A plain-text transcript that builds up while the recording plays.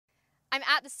I'm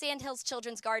at the Sandhills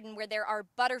Children's Garden where there are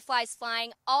butterflies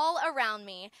flying all around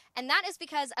me, and that is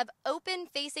because of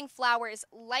open-facing flowers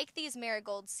like these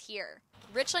marigolds here.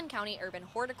 Richland County Urban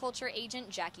Horticulture Agent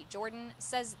Jackie Jordan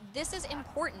says this is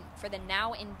important for the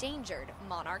now endangered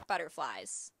monarch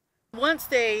butterflies. Once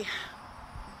they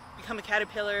become a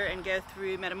caterpillar and go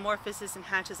through metamorphosis and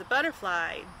hatch as a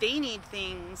butterfly, they need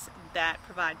things that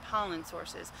provide pollen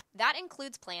sources. That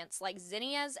includes plants like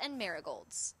zinnias and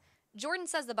marigolds. Jordan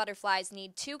says the butterflies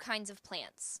need two kinds of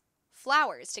plants: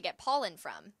 flowers to get pollen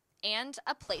from, and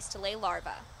a place to lay larvae.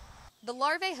 The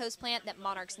larvae host plant that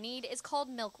monarchs need is called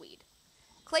milkweed.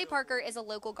 Clay Parker is a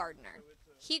local gardener.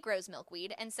 He grows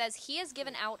milkweed and says he has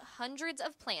given out hundreds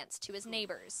of plants to his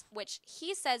neighbors, which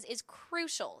he says is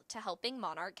crucial to helping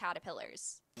monarch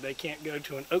caterpillars. They can't go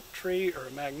to an oak tree or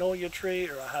a magnolia tree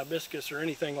or a hibiscus or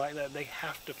anything like that. They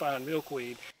have to find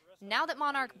milkweed. Now that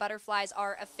monarch butterflies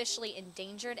are officially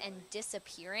endangered and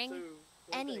disappearing,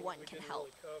 anyone can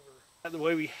help. The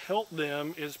way we help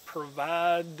them is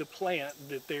provide the plant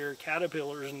that their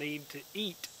caterpillars need to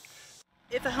eat.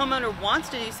 If a homeowner wants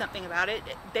to do something about it,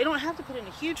 they don't have to put in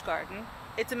a huge garden.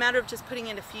 It's a matter of just putting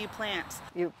in a few plants.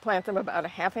 You plant them about a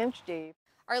 ½ inch deep.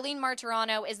 Arlene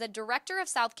Martirano is the director of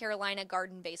South Carolina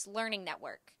Garden-Based Learning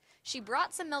Network. She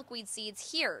brought some milkweed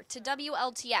seeds here to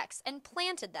WLTX and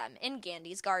planted them in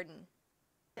Gandy's garden.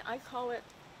 I call it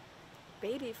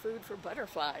baby food for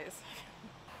butterflies.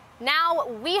 Now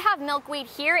we have milkweed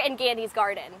here in Gandy's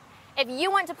garden. If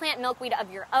you want to plant milkweed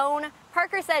of your own,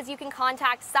 Parker says you can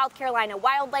contact South Carolina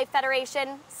Wildlife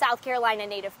Federation, South Carolina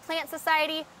Native Plant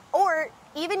Society, or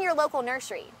even your local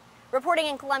nursery. Reporting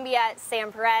in Columbia,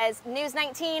 Sam Perez, News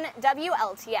 19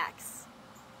 WLTX.